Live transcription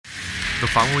The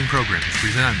following program is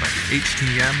presented by the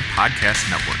HTM Podcast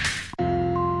Network.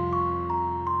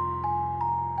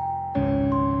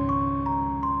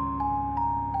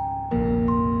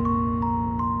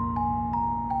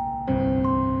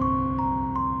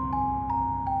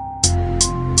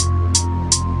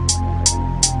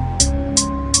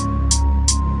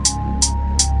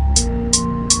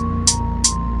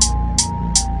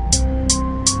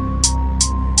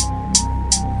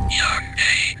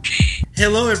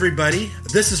 Hello, everybody.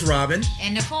 This is Robin.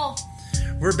 And Nicole.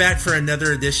 We're back for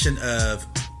another edition of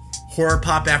Horror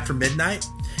Pop After Midnight.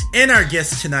 And our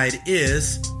guest tonight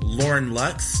is Lauren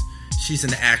Lux. She's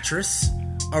an actress,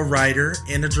 a writer,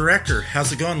 and a director.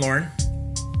 How's it going, Lauren?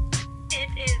 It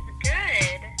is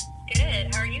good.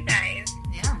 Good. How are you guys?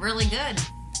 Yeah, really good.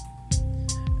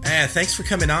 Thanks for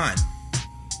coming on.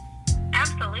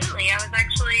 Absolutely. I was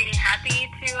actually happy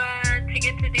to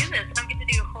get to do this. I don't get to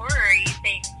do horror-y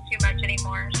things too much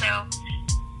anymore, so...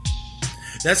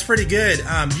 That's pretty good.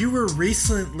 You were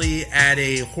recently at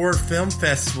a horror film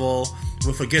festival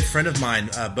with a good friend of mine,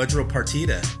 Budro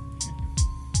Partida.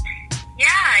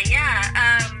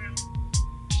 Yeah.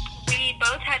 We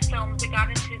both had films that got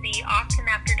into the Austin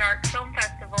After Dark Film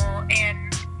Festival,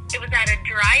 and it was at a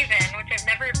drive-in, which I've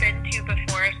never been to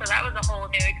before, so that was a whole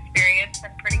new experience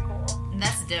and pretty cool. And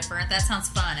that's different. That sounds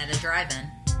fun at a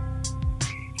drive-in.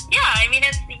 Yeah, I mean,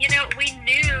 it's, we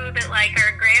knew that,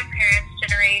 our grandparents'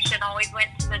 generation always went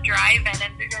to the drive-in,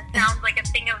 and it just sounds like a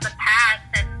thing of the past,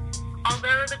 and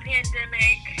although the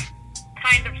pandemic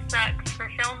kind of sucks for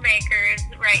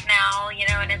filmmakers right now,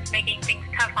 and it's making things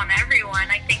tough on everyone,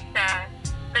 I think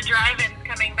the drive-ins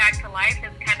coming back to life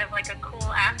is kind of like a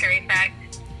cool after effect.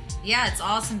 Yeah, it's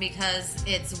awesome because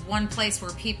it's one place where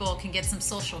people can get some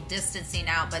social distancing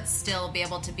out but still be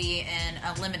able to be in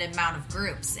a limited amount of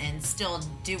groups and still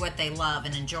do what they love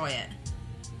and enjoy it.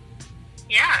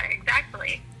 Yeah,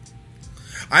 exactly.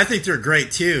 I think they're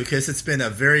great, too, because it's been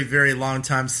a very, very long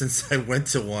time since I went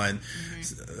to one.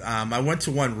 Mm-hmm. I went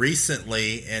to one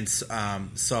recently and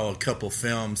saw a couple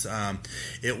films.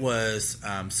 It was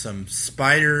some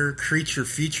spider creature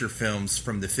feature films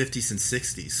from the 50s and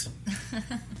 60s.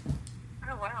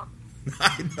 Oh, wow.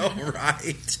 I know,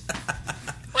 right?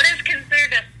 What is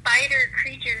considered a spider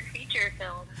creature feature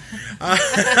film?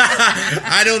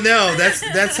 I don't know.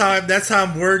 That's how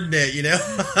I'm wording it,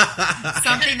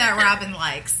 Something that Robin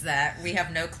likes that we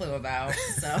have no clue about.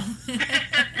 So,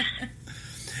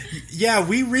 yeah,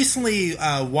 we recently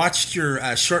watched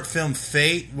your short film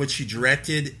Fate, which you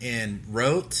directed and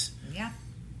wrote. Yeah.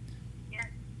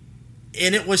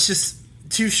 And it was just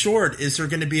too short. Is there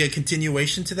going to be a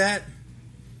continuation to that?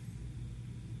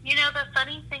 The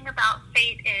funny thing about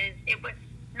Fate is it was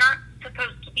not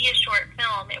supposed to be a short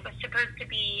film. It was supposed to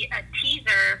be a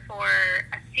teaser for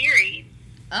a series.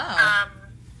 Oh.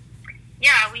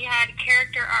 Yeah, we had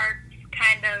character arcs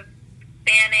kind of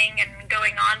spanning and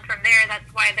going on from there. That's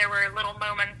why there were little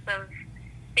moments of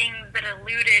things that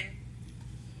alluded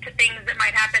to things that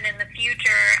might happen in the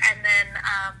future. And then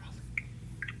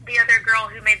the other girl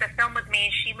who made the film with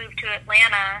me, she moved to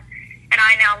Atlanta, and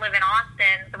I now live in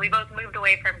Austin. So we both moved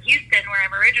away from Houston, where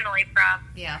I'm originally from.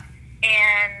 Yeah.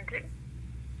 And,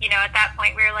 at that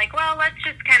point we were like, well, let's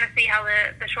just kind of see how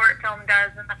the short film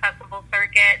does in the festival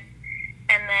circuit.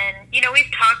 And then,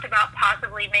 we've talked about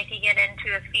possibly making it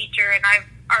into a feature, and I've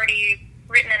already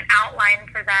written an outline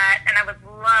for that, and I would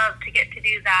love to get to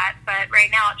do that. But right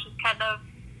now it's just kind of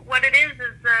what it is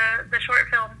the short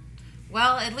film.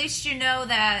 Well, at least you know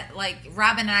that,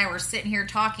 Robin and I were sitting here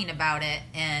talking about it,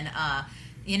 and,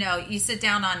 you sit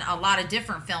down on a lot of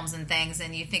different films and things,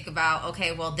 and you think about,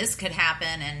 okay, well, this could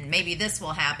happen, and maybe this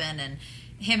will happen, and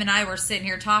him and I were sitting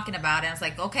here talking about it, and I was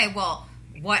like, okay, well,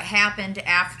 what happened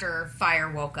after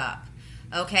Fire woke up?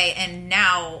 Okay, and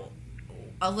now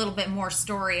a little bit more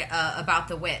story about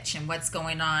the witch and what's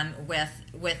going on with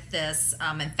this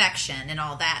infection and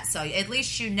all that. So at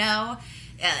least you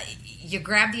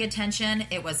grabbed the attention.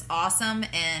 It was awesome,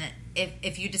 and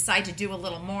if you decide to do a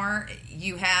little more,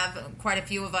 you have quite a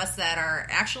few of us that are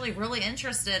actually really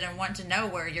interested and want to know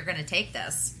where you're going to take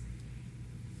this.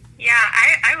 Yeah,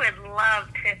 I would love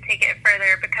to take it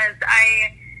further because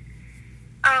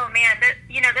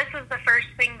this was the first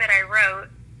thing that I wrote,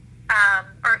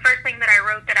 first thing that I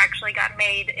wrote that actually got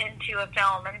made into a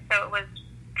film, and so it was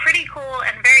pretty cool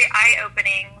and very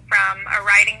eye-opening from a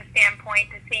writing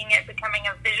standpoint to seeing it becoming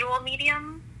a visual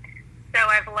medium. So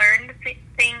I've learned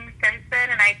things since then,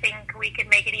 and I think we could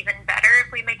make it even better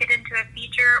if we make it into a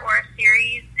feature or a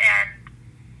series. And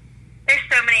there's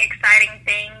so many exciting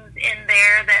things in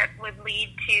there that would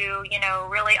lead to,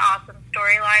 really awesome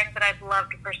storylines that I'd love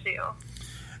to pursue.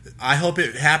 I hope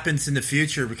it happens in the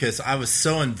future because I was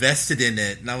so invested in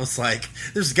it, and I was like,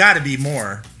 there's got to be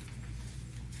more.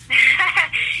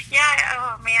 Yeah,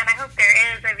 oh man, I hope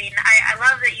there is. I mean, I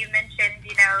love that you mentioned,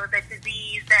 the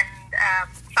disease and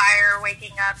fire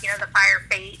waking up, the fire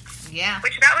fate. Yeah.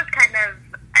 Which that was kind of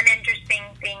an interesting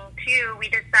thing, too. We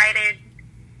decided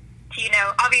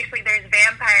to, obviously there's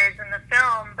vampires in the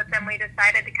film, but then we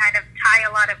decided to kind of tie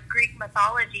a lot of Greek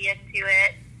mythology into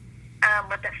it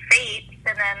with the fates,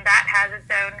 and then that has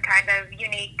its own kind of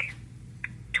unique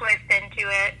twist into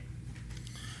it.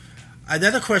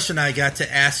 Another question I got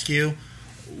to ask you,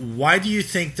 why do you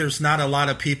think there's not a lot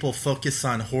of people focus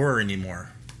on horror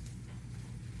anymore?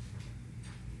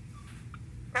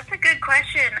 That's a good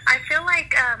question. I feel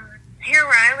like here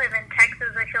where I live in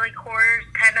Texas, I feel like horror is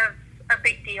kind of a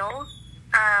big deal.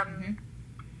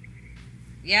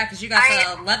 Yeah, because you got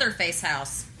the Leatherface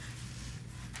house.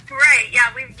 Right,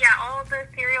 yeah, all the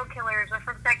serial killers are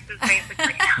from Texas,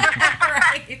 basically.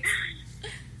 Right.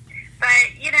 But,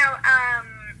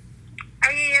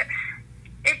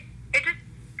 it just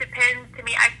depends to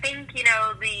me. I think,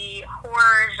 the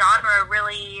horror genre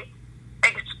really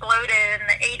exploded in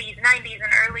the 80s, 90s,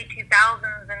 and early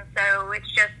 2000s, and so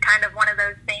it's just kind of one of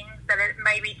those things that it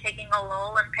may be taking a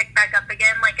lull and pick back up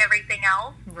again like everything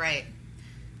else. Right.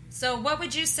 So what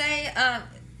would you say,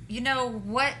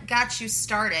 what got you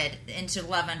started into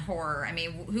loving horror? I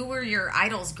mean, who were your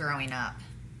idols growing up?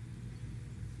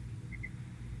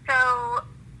 So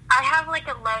I have like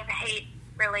a love-hate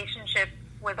relationship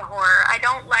with horror. I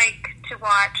don't like to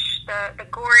watch the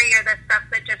gory or the stuff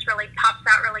that just really pops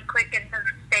out really quick and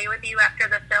doesn't stay with you after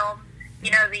the film.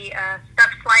 The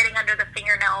stuff sliding under the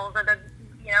fingernails or the,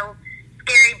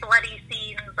 scary bloody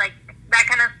scenes, like that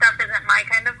kind of stuff isn't my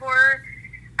kind of horror.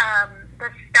 The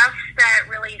stuff that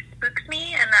really spooks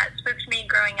me and that spooked me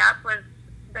growing up was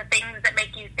the things that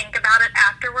make you think about it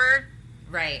afterwards.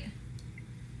 Right.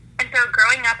 And so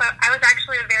growing up, I was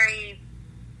actually a very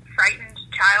frightened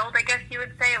child, I guess you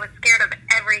would say. I was scared of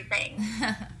everything.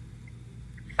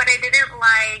 But I didn't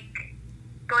like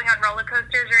going on roller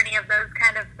coasters or any of those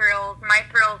kind of thrills. My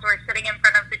thrills were sitting in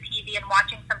front of the TV and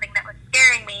watching something that was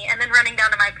scaring me and then running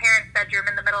down to my parents' bedroom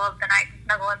in the middle of the night to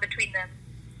snuggle in between them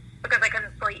because I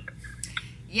couldn't sleep.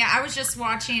 Yeah, I was just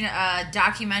watching a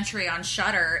documentary on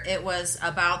Shudder. It was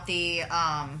about the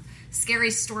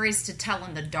Scary Stories to Tell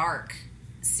in the Dark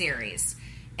series.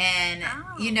 And,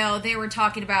 they were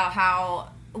talking about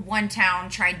how one town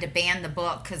tried to ban the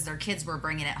book because their kids were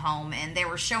bringing it home. And they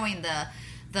were showing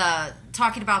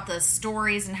talking about the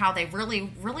stories and how they really,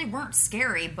 really weren't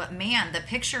scary. But, man, the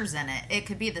pictures in it, it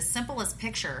could be the simplest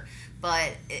picture,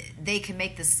 but they can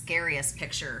make the scariest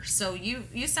picture. So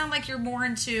you sound like you're more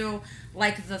into,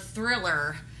 like, the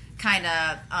thriller kind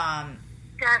of...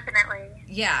 Definitely.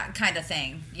 Yeah, kind of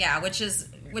thing. Yeah, which is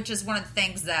one of the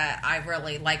things that I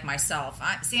really like myself.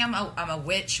 I'm a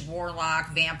witch,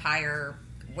 warlock, vampire,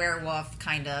 werewolf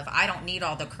kind of. I don't need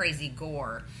all the crazy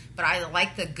gore, but I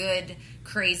like the good,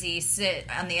 crazy, sit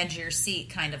on the edge of your seat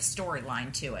kind of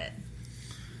storyline to it.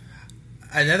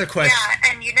 Another question.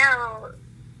 Yeah, and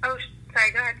oh,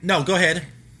 sorry, go ahead. No, go ahead.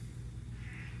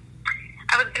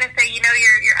 I was going to say, you're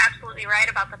absolutely right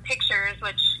about the pictures,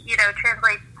 which,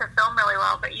 translates to film really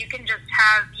well, but you can just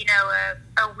have,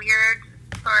 a weird,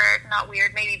 or not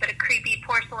weird maybe, but a creepy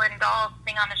porcelain doll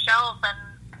sitting on a shelf, and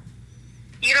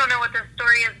you don't know what the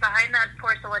story is behind that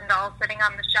porcelain doll sitting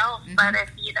on the shelf, but if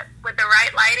with the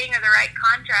right lighting or the right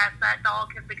contrast, that doll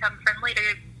can become friendly to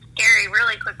scary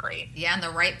really quickly. Yeah, and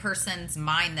the right person's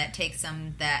mind that takes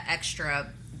them that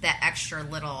extra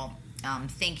little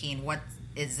thinking, what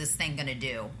is this thing going to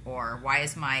do? Or why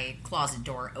is my closet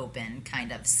door open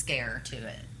kind of scare to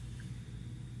it.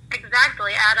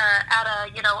 Exactly. At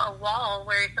a wall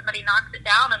where somebody knocks it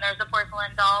down and there's a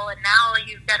porcelain doll, and now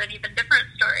you've got an even different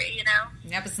story,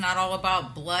 Yep, it's not all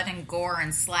about blood and gore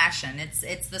and slashing.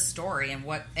 It's the story and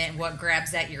what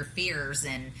grabs at your fears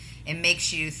and it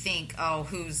makes you think, oh,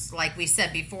 who's, like we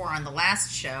said before on the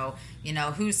last show,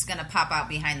 who's going to pop out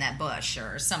behind that bush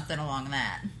or something along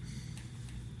that.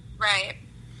 Right.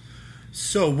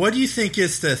 So what do you think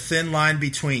is the thin line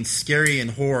between scary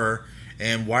and horror,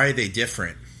 and why are they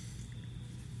different?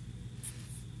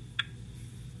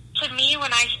 To me,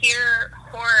 when I hear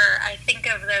horror, I think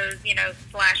of those,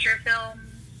 slasher films,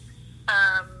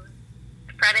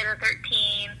 Friday the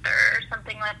 13th or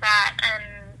something like that. And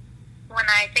when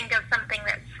I think of something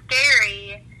that's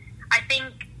scary, I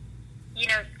think,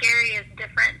 scary is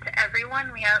different to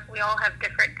everyone. We all have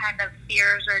different kind of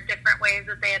fears or different ways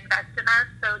that they invest in us.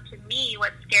 So to me,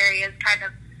 what's scary is kind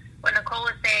of what Nicole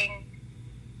was saying,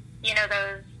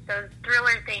 those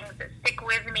thriller things that stick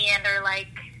with me and are like,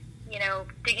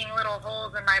 digging little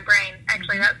holes in my brain.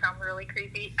 Actually, that sounds really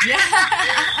creepy. Yeah.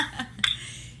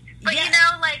 But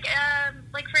Yeah.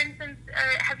 like for instance,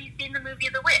 have you seen the movie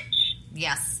The Witch?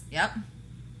 Yes. Yep.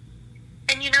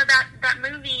 And that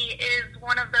movie is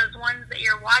one of those ones that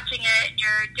you're watching it and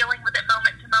you're dealing with it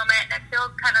moment to moment, and it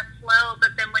feels kind of slow,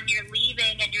 but then when you're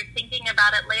leaving and you're thinking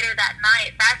about it later that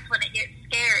night, that's when it gets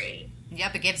scary.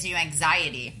 Yep. It gives you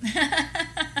anxiety.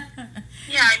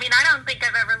 Yeah, I mean, I don't think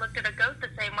I've ever looked at a ghost the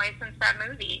same way since that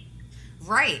movie.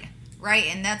 Right.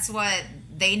 And that's what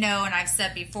they know, and I've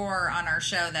said before on our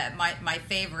show that my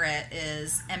favorite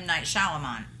is M. Night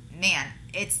Shyamalan. Man,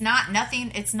 it's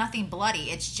nothing bloody.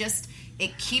 It's just,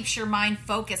 it keeps your mind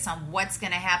focused on what's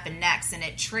going to happen next, and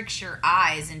it tricks your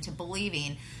eyes into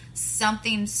believing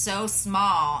something so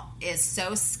small is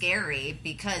so scary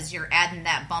because you're adding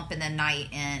that bump in the night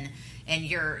in. And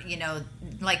you're,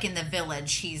 like in The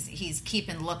Village, he's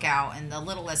keeping lookout, and the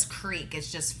littlest creak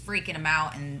is just freaking him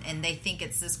out, and they think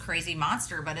it's this crazy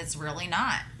monster, but it's really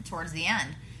not. Towards the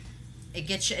end, it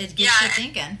gets you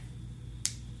thinking.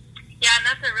 Yeah, and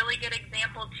that's a really good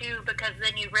example too, because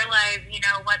then you realize,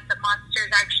 what the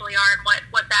monsters actually are and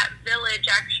what that village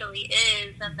actually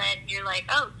is, and then you're like,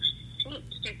 oh, shoot,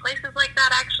 do places like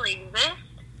that actually exist?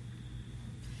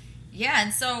 Yeah,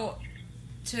 and so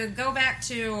to go back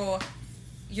to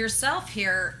yourself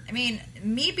here, I mean,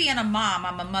 me being a mom,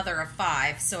 I'm a mother of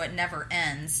 5, so it never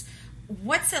ends.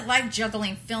 What's it like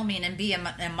juggling filming and being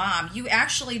a mom? You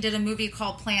actually did a movie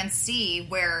called Plan C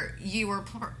where you were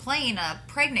playing a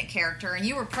pregnant character, and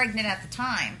you were pregnant at the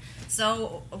time.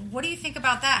 So what do you think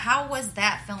about that? How was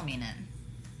that filming it?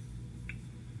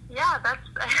 Yeah, that's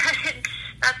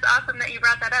awesome that you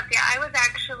brought that up. Yeah, I was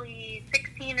actually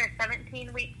 16 or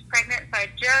 17 weeks pregnant, so I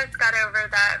just got over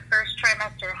that first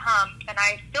trimester hump, and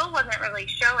I still wasn't really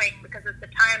showing because at the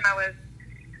time I was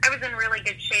in really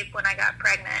good shape when I got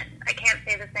pregnant. I can't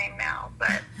say the same now,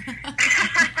 but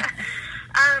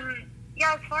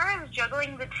yeah, as far as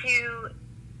juggling the two,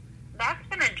 that's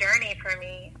been a journey for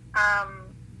me.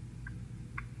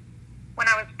 When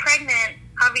I was pregnant,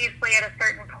 obviously at a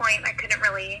certain point I couldn't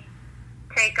really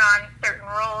take on certain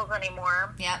roles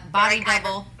anymore. Yeah, body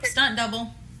double, stunt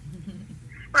double.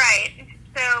 Right.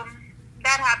 So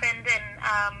that happened, and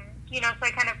so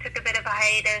I kind of took a bit of a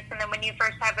hiatus. And then when you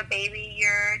first have a baby,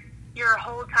 your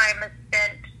whole time is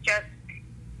spent just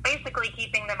basically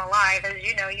keeping them alive. As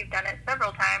you know, you've done it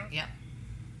several times. Yeah.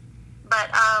 But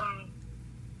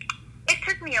it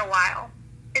took me a while.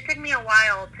 It took me a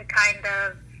while to kind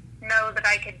of know that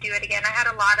I could do it again. I had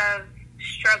a lot of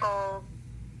struggle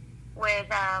with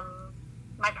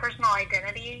my personal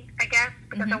identity, I guess,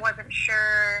 because I wasn't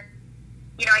sure.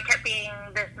 I kept being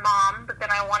this mom, but then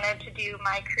I wanted to do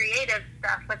my creative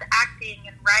stuff with acting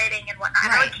and writing and whatnot.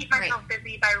 Right, I would keep myself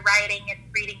busy by writing and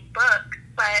reading books,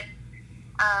 but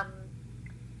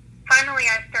finally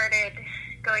I started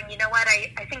going, you know what,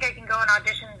 I think I can go on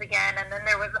auditions again, and then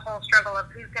there was the whole struggle of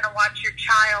who's going to watch your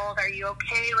child. Are you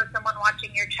okay with someone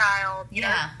watching your child? You know,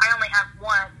 I only have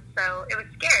one, so it was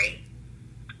scary.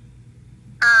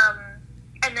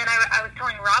 And then I was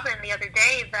telling Robin the other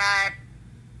day that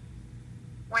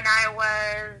when I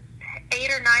was 8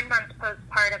 or 9 months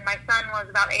postpartum, my son was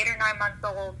about 8 or 9 months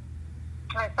old,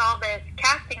 I saw this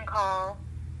casting call,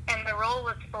 and the role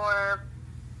was for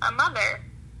a mother.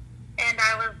 And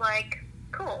I was like,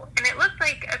 cool. And it looked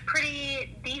like a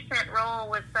pretty decent role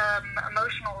with some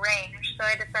emotional range. So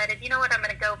I decided, you know what, I'm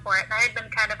going to go for it. And I had been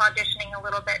kind of auditioning a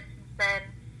little bit since then.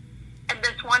 And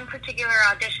this one particular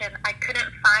audition, I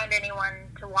couldn't find anyone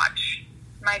to watch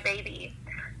my baby.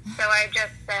 So I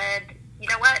just said, you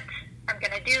know what, I'm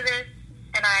going to do this.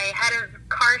 And I had a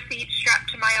car seat strapped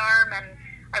to my arm, and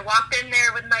I walked in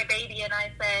there with my baby, and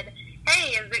I said,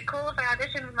 hey, is it cool if I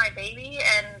audition with my baby?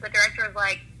 And the director was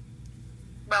like,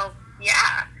 well,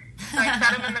 yeah. So I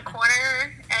sat him in the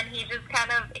corner, and he just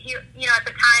kind of, at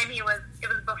the time it was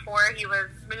before he was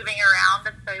moving around,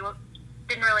 and so he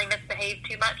didn't really misbehave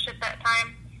too much at that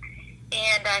time.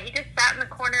 And he just sat in the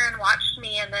corner and watched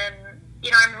me, and then,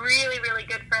 I'm really, really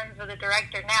good friends with the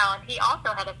director now, and he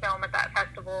also had a film at that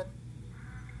festival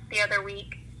the other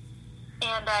week.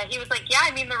 And he was like, yeah,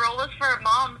 the role is for a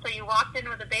mom, so you walked in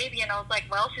with a baby, and I was like,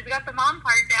 well, she's got the mom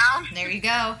part down. There you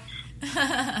go.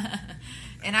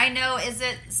 And I know,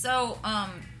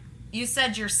 you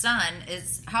said your son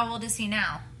how old is he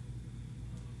now?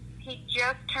 He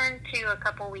just turned 2 a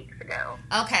couple weeks ago.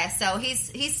 Okay, so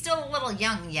he's still a little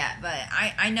young yet, but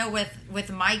I know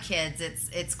with my kids,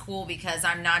 it's cool because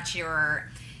I'm not your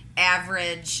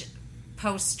average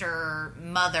poster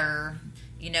mother,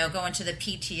 going to the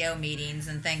PTO meetings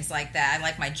and things like that. I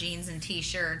like my jeans and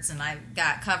t-shirts, and I've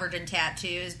got covered in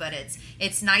tattoos, but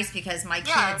it's nice because my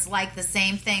kids like the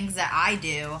same things that I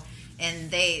do, and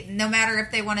they, no matter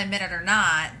if they want to admit it or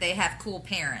not, they have cool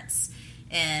parents.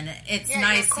 And it's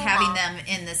nice cool having them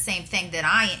in the same thing that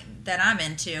I'm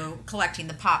into, collecting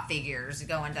the pop figures,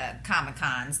 going to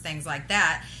Comic-Cons, things like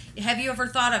that. Have you ever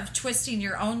thought of twisting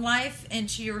your own life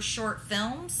into your short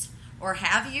films? Or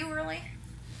have you really?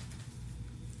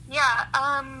 Yeah,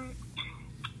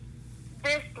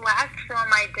 this last film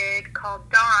I did called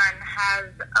Dawn has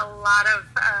a lot of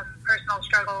personal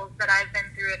struggles that I've been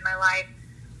through in my life.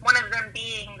 One of them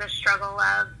being the struggle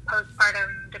of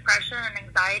postpartum depression and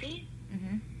anxiety.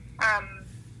 Mm-hmm.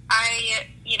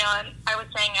 I was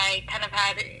saying I kind of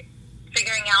had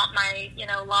figuring out my,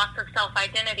 loss of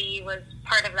self-identity was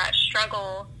part of that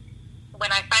struggle.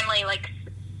 When I finally,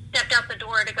 stepped out the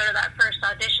door to go to that first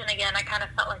audition again, I kind of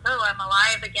felt like, oh, I'm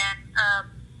alive again.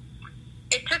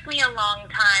 It took me a long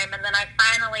time, and then I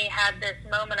finally had this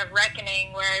moment of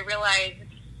reckoning where I realized,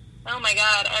 oh my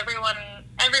God, everyone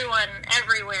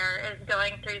everywhere is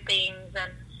going through things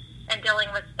and dealing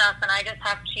with stuff, and I just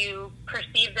have to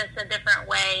perceive this a different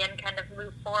way and kind of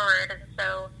move forward. And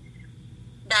so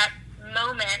that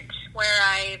moment where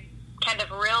I kind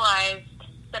of realized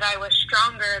that I was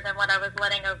stronger than what I was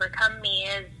letting overcome me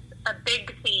is a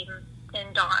big theme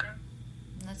in Dawn.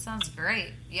 That sounds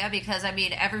great. Yeah, because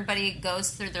everybody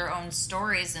goes through their own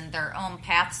stories and their own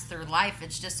paths through life.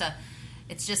 It's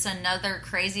just another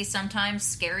crazy, sometimes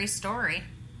scary story.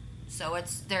 So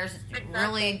there's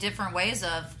really different ways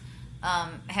of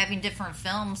having different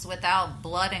films without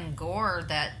blood and gore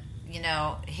that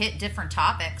hit different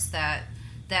topics that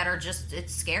are just,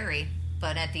 it's scary.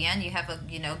 But at the end, you have a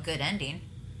good ending.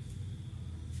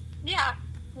 Yeah,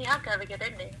 you have to have a good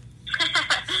ending.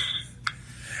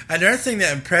 Another thing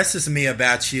that impresses me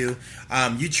about you,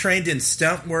 you trained in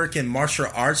stunt work and martial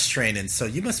arts training, so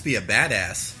you must be a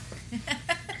badass.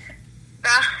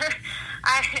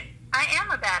 I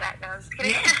am a badass. No, I'm just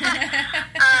kidding.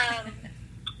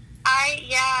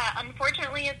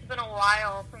 Unfortunately, it's been a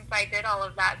while since I did all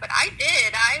of that, but I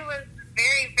did. I was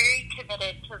very, very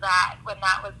committed to that when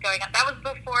that was going on. That was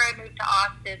before I moved to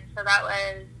Austin, so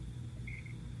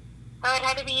it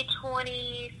had to be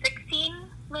 2016,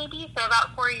 maybe, so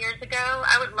about 4 years ago.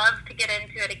 I would love to get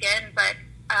into it again, but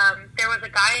there was a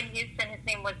guy in Houston, his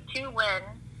name was Tu Nguyen,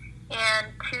 and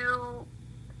Tu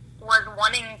was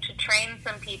wanting to train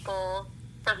some people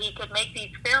so he could make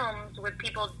these films with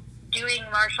people doing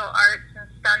martial arts and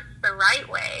stunts the right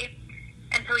way.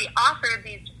 And so he offered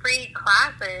these free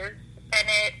classes, and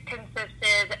it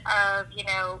consisted of,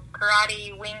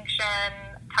 karate, Wing Chun,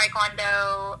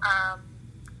 Taekwondo,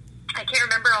 I can't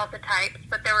remember all the types,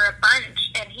 but there were a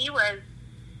bunch, and he was,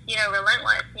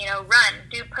 relentless, run,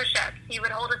 do push-ups. He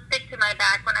would hold a stick to my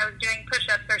back when I was doing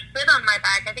push-ups, or sit on my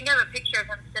back. I think I have a picture of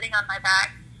him sitting on my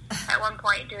back at one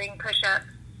point doing push-ups,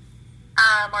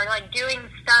 or doing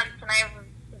stunts, and I have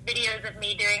videos of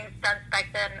me doing stunts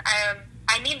back then.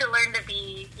 I need to learn to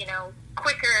be,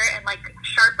 quicker and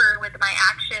sharper with my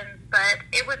actions, but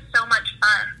it was so much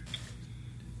fun.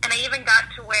 And I even got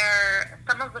to where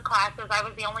some of the classes I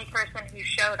was the only person who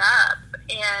showed up,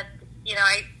 and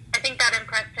I think that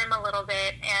impressed him a little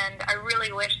bit, and I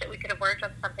really wish that we could have worked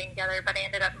on something together, but I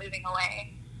ended up moving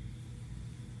away.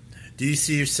 Do you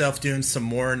see yourself doing some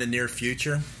more in the near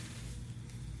future?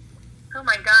 Oh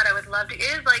my God, I would love to. It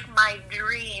is my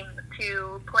dream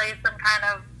to play some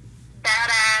kind of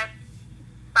badass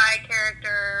spy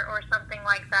character or something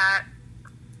like that.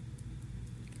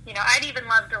 I'd even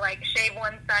love to shave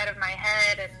one side of my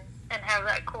head and have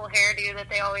that cool hairdo that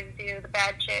they always do, the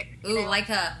bad chick. Ooh, like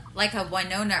a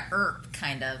Winona Earp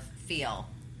kind of feel.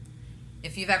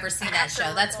 If you've ever seen that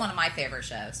show, that's one of my favorite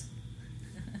shows.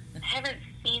 I haven't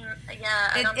seen.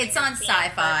 Yeah, it's on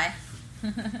Sci-Fi.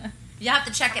 You have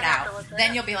to check it out.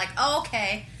 Then you'll be like, oh,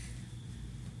 okay.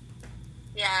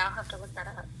 Yeah, I'll have to look that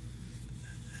up.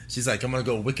 She's like, I'm going to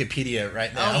go Wikipedia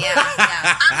right now. Oh, yeah.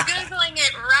 I'm Googling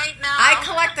it right now. I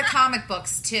collect the comic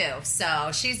books, too.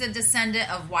 So she's a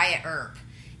descendant of Wyatt Earp.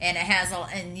 And it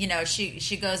has,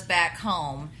 she goes back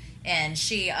home. And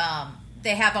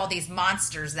they have all these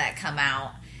monsters that come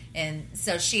out. And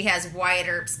so she has Wyatt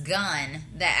Earp's gun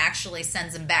that actually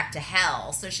sends him back to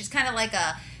hell. So she's kind of like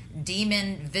a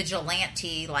demon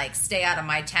vigilante, stay out of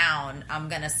my town, I'm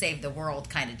gonna save the world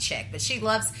kind of chick. But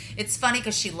it's funny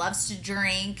because she loves to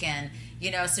drink, and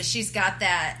so she's got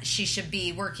that she should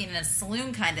be working in a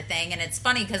saloon kind of thing. And it's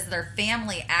funny because their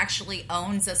family actually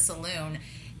owns a saloon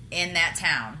in that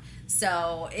town,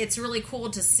 so it's really cool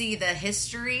to see the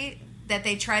history that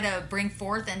they try to bring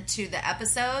forth into the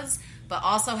episodes. but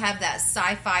also have that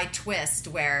sci-fi twist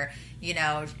where, you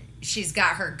know, she's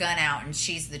got her gun out and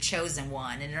she's the chosen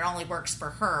one and it only works for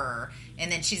her. And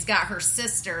then she's got her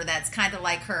sister that's kind of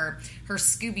like her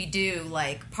Scooby-Doo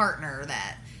like partner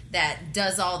that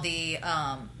does all the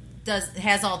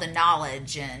has all the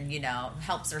knowledge and, you know,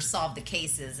 helps her solve the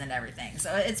cases and everything.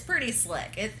 So it's pretty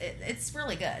slick. It's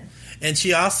really good. And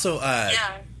she also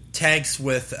tags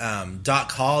with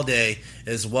Doc Holliday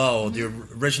as well. The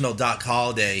original Doc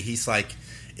Holliday, he's like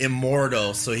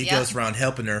immortal, so he goes around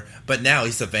helping her. But now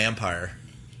he's a vampire.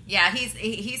 Yeah,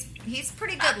 he's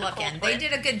pretty good looking. They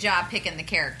did a good job picking the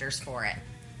characters for it.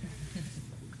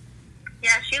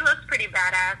 Yeah, she looks pretty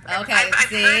badass. Okay, I've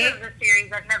heard of the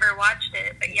series. I've never watched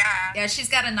it, but yeah. Yeah, she's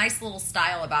got a nice little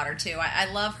style about her too. I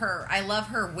love her. I love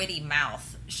her witty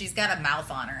mouth. She's got a mouth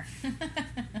on her.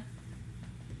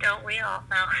 Don't we all?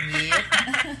 No.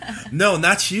 Yeah. No,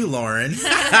 not you, Lauren.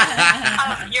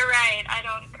 Oh, you're right. I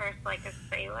don't curse like a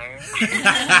sailor.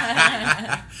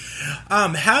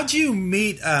 How'd you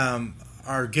meet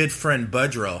our good friend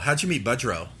Budrow? How'd you meet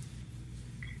Budrow?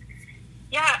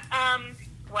 Yeah,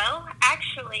 well,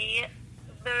 actually,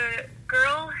 the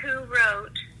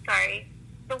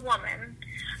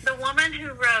woman who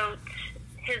wrote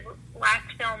his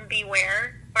last film,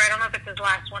 Beware, or I don't know if it's his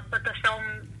last one, but the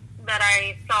film that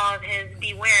I saw of his,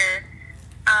 Beware,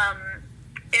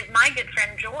 is my good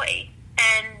friend Joy.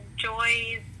 And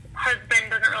Joy's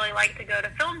husband doesn't really like to go to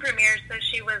film premieres, so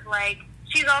she was like,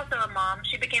 she's also a mom.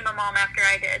 She became a mom after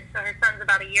I did, so her son's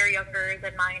about a year younger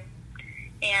than mine.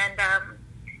 And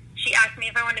she asked me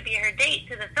if I wanted to be her date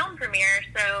to the film premiere,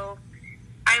 so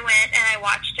I went and I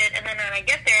watched it, and then when I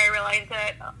get there, I realized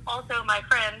that also my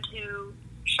friend who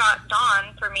shot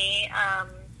Dawn for me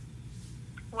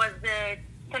was the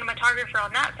cinematographer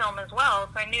on that film as well,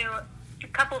 so I knew a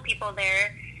couple people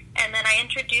there, and then I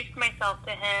introduced myself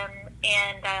to him,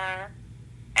 and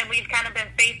we've kind of been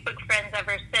Facebook friends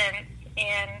ever since,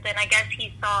 and then I guess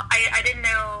he saw, I didn't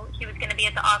know he was going to be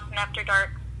at the Austin After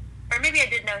Dark, or maybe I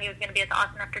did know he was going to be at the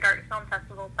Austin After Dark Film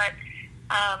Festival, but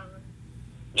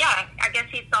yeah, I guess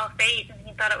he saw Fate and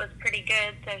he thought it was pretty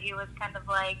good, so he was kind of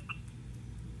like,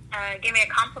 gave me a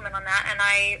compliment on that, and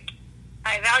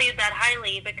I valued that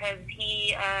highly because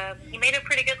he made a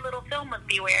pretty good little film with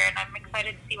Beware, and I'm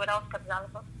excited to see what else comes out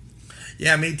of it.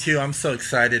 Yeah, me too. I'm so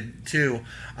excited too.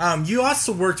 You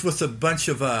also worked with a bunch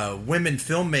of women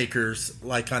filmmakers,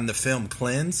 like on the film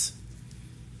Cleanse.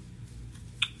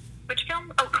 Which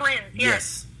film? Oh, Cleanse,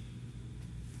 yes.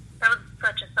 That was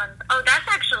such a fun... Oh, that's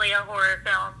actually a horror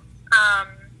film.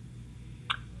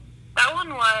 That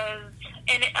one was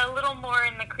a little more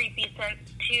in the creepy sense,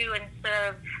 too, instead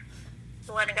of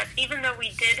blood and guts. Even though we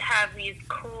did have these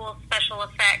cool special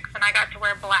effects, and I got to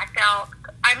wear blacked out...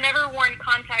 I've never worn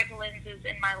contact lenses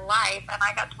in my life, and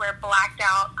I got to wear blacked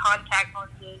out contact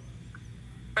lenses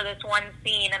for this one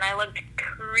scene, and I looked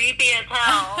creepy as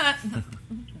hell.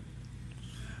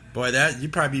 Boy, that'd be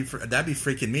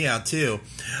freaking me out too.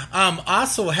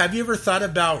 Also, have you ever thought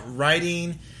about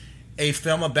writing a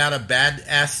film about a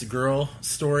badass girl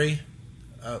story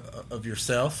of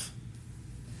yourself?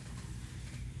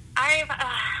 I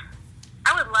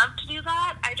would love to do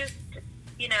that. I just,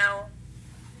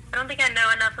 I don't think I know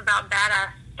enough about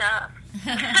badass stuff.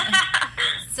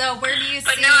 So where do you see?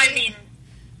 But no, I mean,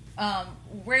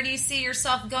 where do you see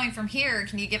yourself going from here?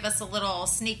 Can you give us a little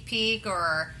sneak peek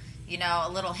or? A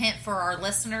little hint for our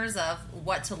listeners of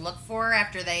what to look for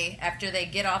after they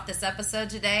get off this episode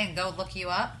today and go look you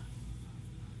up?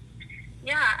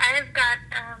 Yeah, I've got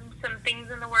some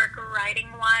things in the work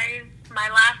writing-wise. My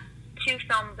last 2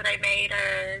 films that I made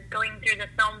are going through the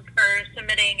film for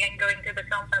submitting and going through the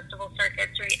film festival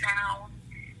circuits right now.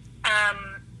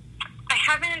 I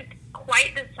haven't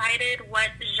quite decided what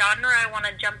genre I want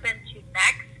to jump into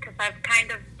next, because I've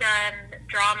kind of done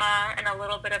drama and a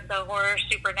little bit of the horror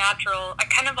supernatural. I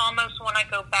kind of almost want to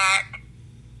go back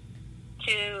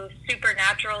to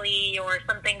supernaturally or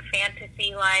something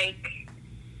fantasy-like.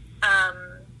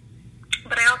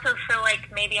 But I also feel like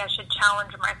maybe I should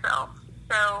challenge myself.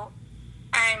 So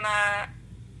I'm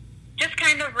just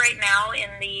kind of right now in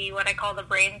the what I call the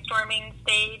brainstorming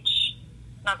stage.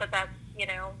 Not that that's,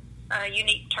 a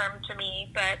unique term to me,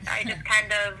 but I just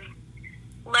kind of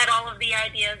let all of the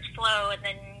ideas flow, and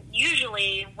then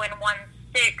usually when one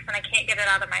sticks and I can't get it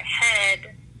out of my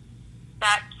head,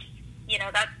 that's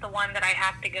the one that I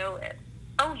have to go with.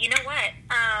 Oh, you know what?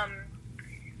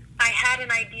 I had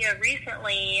an idea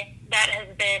recently that has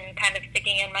been kind of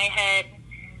sticking in my head.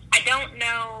 I don't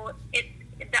know,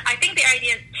 I think the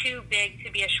idea is too big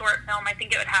to be a short film. I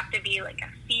think it would have to be like a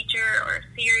feature or a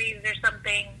series or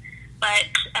something. But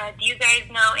do you guys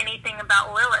know anything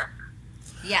about Lilith?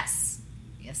 Yes.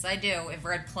 Yes, I do. I've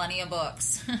read plenty of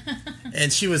books.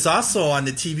 And she was also on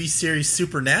the TV series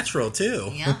Supernatural, too.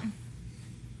 Yep.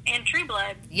 And True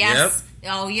Blood. Yes.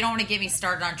 Yep. Oh, you don't want to get me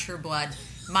started on True Blood.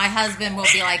 My husband will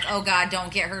be like, oh, God,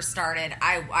 don't get her started.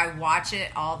 I watch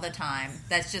it all the time.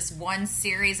 That's just one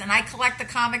series. And I collect the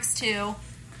comics, too.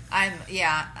 I'm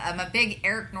a big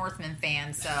Eric Northman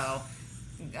fan, so...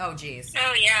 Oh, geez.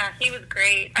 Oh, yeah. He was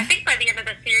great. I think by the end of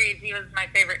the series, he was my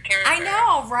favorite character. I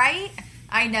know, right?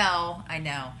 I know.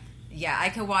 Yeah, I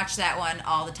could watch that one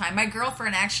all the time. My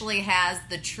girlfriend actually has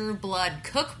the True Blood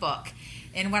cookbook.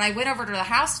 And when I went over to the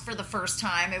house for the first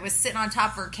time, it was sitting on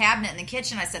top of her cabinet in the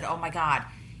kitchen. I said, oh, my God,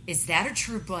 is that a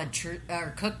True Blood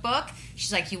cookbook?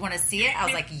 She's like, you want to see it? I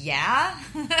was like, yeah.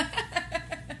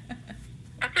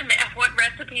 What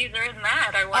recipes are in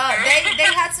that? I wonder. They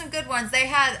had some good ones. They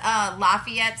had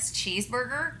Lafayette's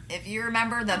cheeseburger. If you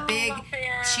remember the big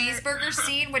Lafayette cheeseburger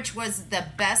scene, which was the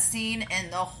best scene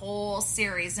in the whole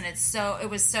series, and it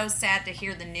was so sad to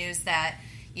hear the news that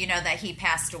that he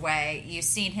passed away. You've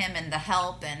seen him in The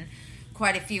Help and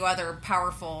quite a few other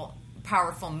powerful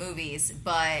movies,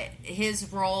 but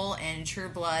his role in True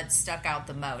Blood stuck out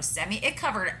the most. I mean, it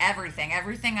covered everything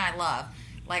I love.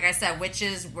 Like I said,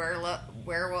 witches,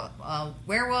 werewolves,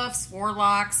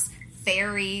 warlocks,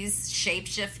 fairies,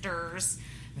 shapeshifters,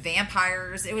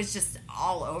 vampires. It was just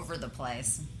all over the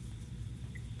place.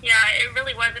 Yeah, it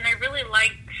really was, and I really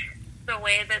liked the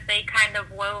way that they kind of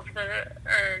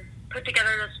put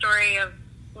together the story of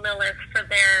Lilith for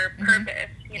their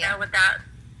purpose, you know, with that.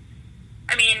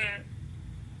 I mean,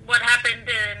 what happened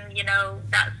in,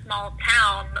 that small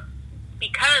town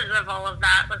because of all of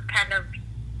that was kind of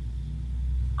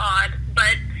odd,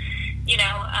 but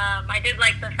I did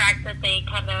like the fact that they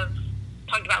kind of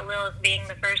talked about Lilith being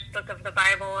the first book of the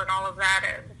Bible and all of that.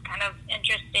 It was kind of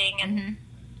interesting, and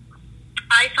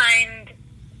I find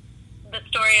the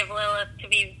story of Lilith to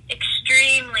be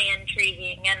extremely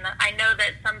intriguing, and I know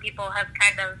that some people have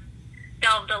kind of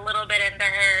delved a little bit into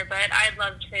her, but I'd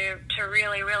love to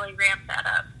really, really ramp that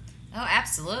up. Oh,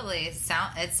 absolutely.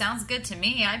 It sounds good to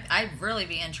me. I'd really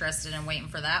be interested in waiting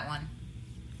for that one.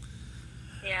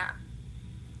 Yeah.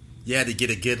 Yeah, to get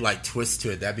a good twist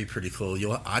to it, that'd be pretty cool.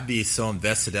 I'd be so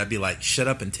invested. I'd be like, shut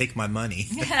up and take my money.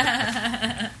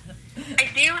 I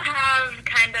do have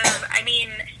kind of. I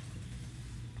mean,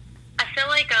 I feel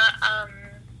like I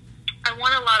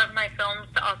want a lot of my films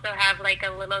to also have a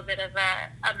little bit of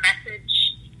a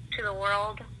message to the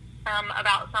world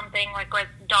about something. Like what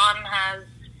Dawn has,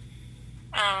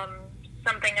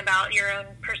 something about your own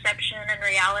perception and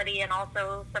reality, and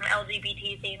also some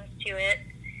LGBT themes to it.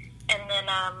 And then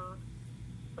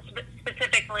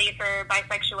specifically for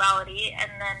bisexuality,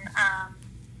 and then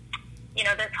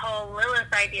this whole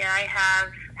Lilith idea I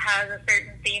have has a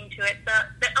certain theme to it.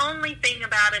 The only thing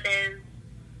about it is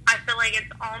I feel like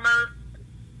it's almost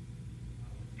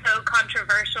so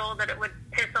controversial that it would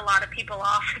piss a lot of people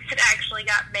off if it actually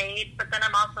got made, but then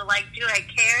I'm also like, do I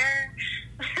care?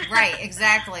 Right,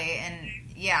 exactly. And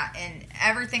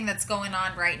everything that's going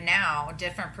on right now,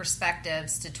 different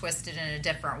perspectives to twist it in a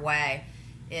different way,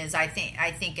 is I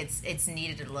think it's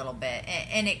needed a little bit,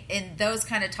 and those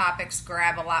kind of topics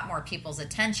grab a lot more people's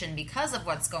attention because of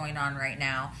what's going on right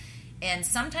now, and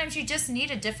sometimes you just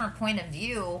need a different point of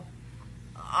view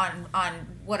on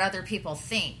what other people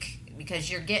think, because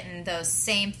you're getting those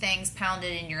same things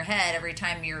pounded in your head every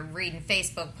time you're reading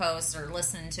Facebook posts or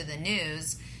listening to the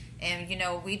news. And,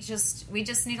 we just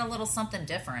need a little something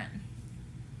different.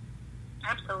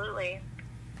 Absolutely.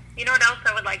 You know what else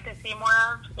I would like to see more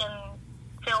of in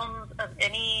films of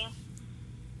any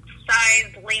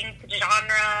size, length,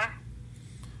 genre?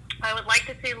 I would like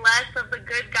to see less of the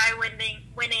good guy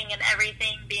winning and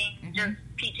everything being just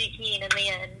peachy keen in the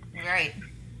end. Right.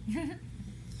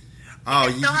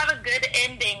 Still have a good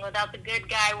ending without the good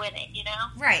guy winning,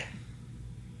 Right.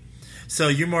 So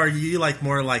you like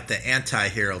more like the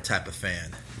anti-hero type of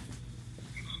fan.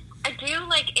 I do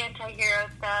like anti-hero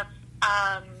stuff,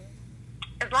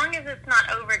 as long as it's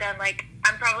not overdone. Like,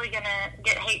 I'm probably gonna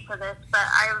get hate for this, but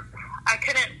I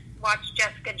couldn't watch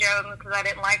Jessica Jones because I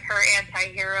didn't like her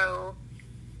anti-hero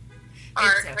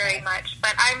arc very much.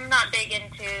 But I'm not big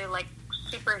into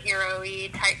superhero-y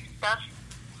type stuff.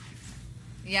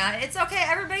 Yeah, it's okay.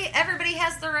 Everybody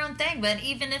has their own thing, but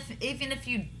even if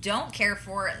you don't care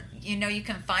for it, you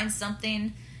can find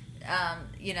something,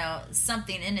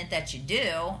 something in it that you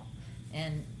do,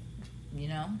 and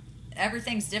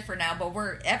everything's different now.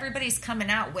 But everybody's coming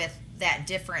out with that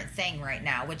different thing right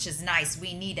now, which is nice.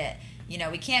 We need it.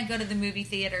 We can't go to the movie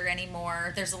theater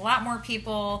anymore. There's a lot more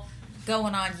people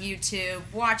going on YouTube,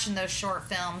 watching those short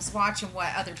films, watching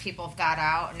what other people have got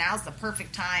out. Now's the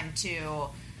perfect time to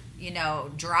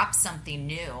drop something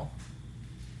new.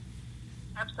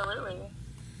 Absolutely.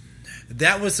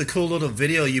 That was a cool little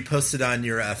video you posted on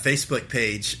your Facebook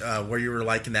page where you were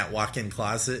like in that walk-in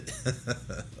closet.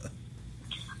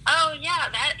 Oh yeah,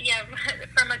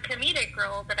 from a comedic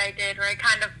role that I did, where I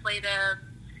kind of played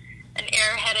an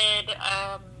airheaded,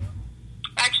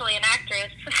 actually an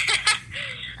actress,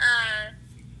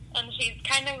 and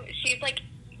she's like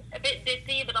a bit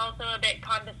ditzy, but also a bit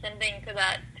condescending to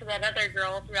that other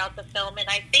girl throughout the film. And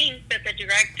I think that the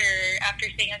director, after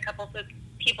seeing a couple of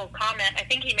people comment, I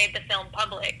think he made the film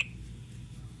public.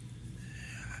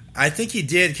 I think he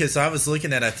did, because I was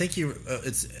looking at it. I think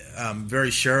it's very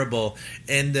shareable.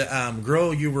 And the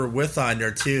girl you were with on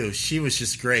there, too, she was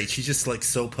just great. She just looked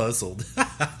so puzzled.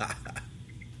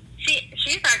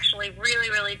 She's actually really,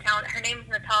 really talented. Her name's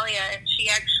Natalia, and she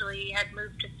actually had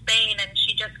moved to Spain, and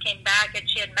she just came back, and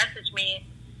she had messaged me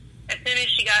as soon as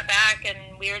she got back,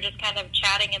 and we were just kind of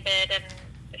chatting a bit, and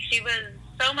she was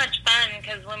so much fun,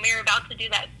 because when we were about to do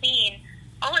that scene,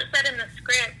 all it said in the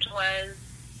script was,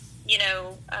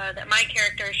 that my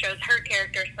character shows her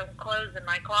character some clothes in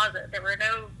my closet. There was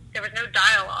no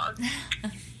dialogue.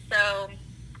 So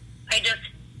I just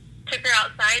took her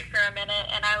outside for a minute,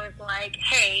 and I was like,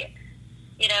 hey,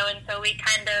 and so we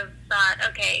kind of thought,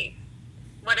 okay,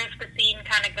 what if the scene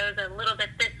kind of goes a little bit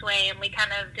this way, and we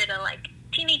kind of did a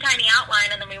teeny tiny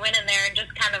outline, and then we went in there and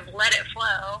just kind of let it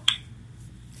flow.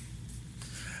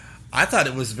 I thought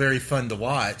it was very fun to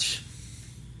watch.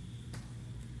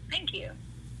 Thank you.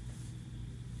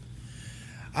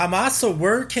 Also,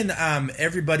 where can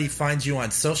everybody find you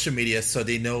on social media so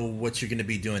they know what you're going to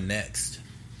be doing next?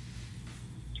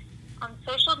 On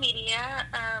social media,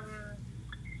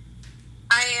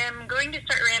 I am going to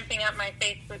start ramping up my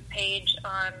Facebook page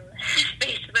on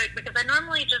Facebook, because I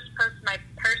normally just post my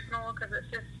personal, because it's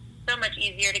just so much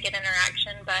easier to get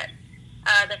interaction. But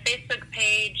the Facebook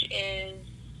page is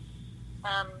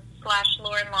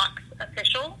 /Lauren Locks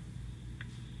Official.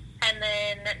 And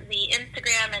then the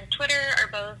Instagram and Twitter are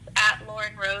both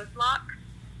 @Lauren Rose Locks.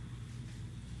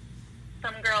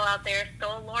 Some girl out there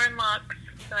stole Lauren Locks,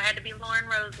 so I had to be Lauren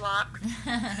Rose Locks.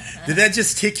 Did that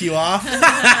just tick you off? A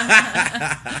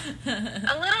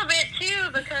little bit,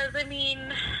 too, because,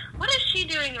 what is she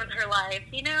doing with her life,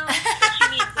 She needs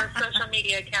a social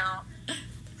media account.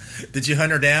 Did you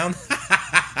hunt her down?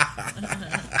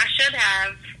 I should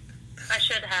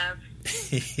have.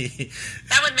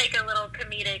 That would make a little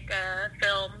comedic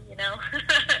film,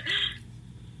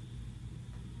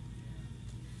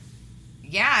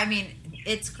 Yeah,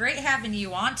 it's great having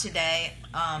you on today.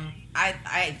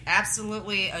 I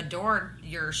absolutely adored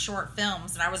your short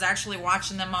films, and I was actually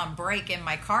watching them on break in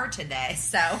my car today.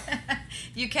 So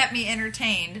you kept me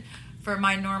entertained for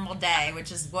my normal day,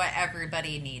 which is what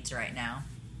everybody needs right now.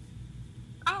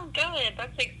 Oh, good.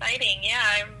 That's exciting.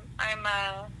 Yeah,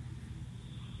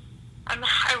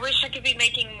 I wish I could be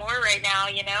making more right now.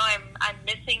 I'm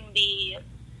missing the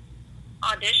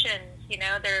auditions.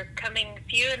 They're coming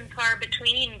few and far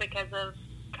between because of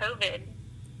COVID.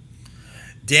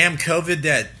 Damn COVID,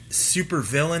 that super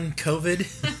villain COVID.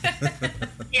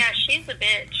 Yeah, she's a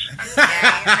bitch. I'm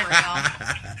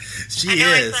Yeah, she I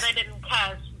know is. I said I didn't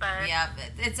cuss, but yeah,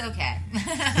 it's okay.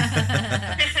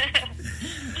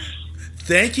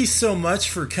 Thank you so much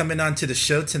for coming on to the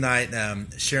show tonight,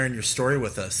 sharing your story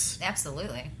with us.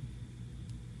 Absolutely.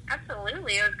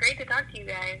 Absolutely. It was great to talk to you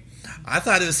guys. I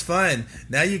thought it was fun.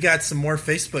 Now you got some more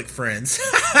Facebook friends.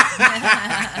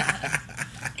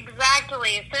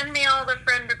 Exactly. Send me all the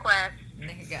friend requests.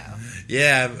 There you go.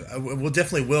 Yeah, we'll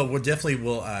definitely will. We'll definitely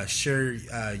share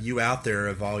you out there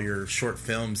of all your short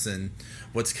films and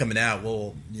what's coming out.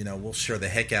 We'll share the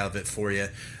heck out of it for you.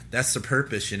 That's the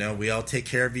purpose, We all take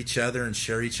care of each other and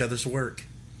share each other's work.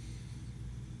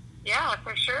 Yeah,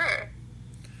 for sure.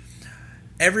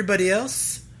 Everybody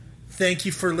else, thank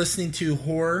you for listening to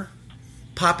Horror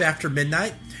Pop After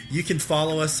Midnight. You can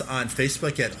follow us on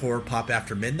Facebook at Horror Pop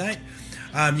After Midnight.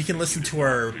 You can listen to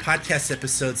our podcast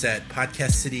episodes at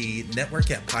Podcast City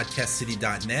Network at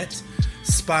podcastcity.net,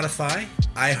 Spotify,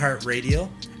 iHeartRadio,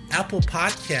 Apple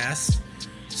Podcasts,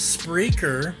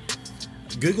 Spreaker,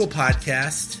 Google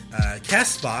Podcast,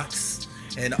 CastBox,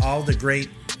 and all the great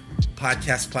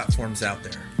podcast platforms out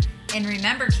there. And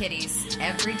remember, kiddies,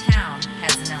 every town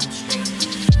has an Elm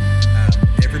Street.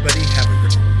 Everybody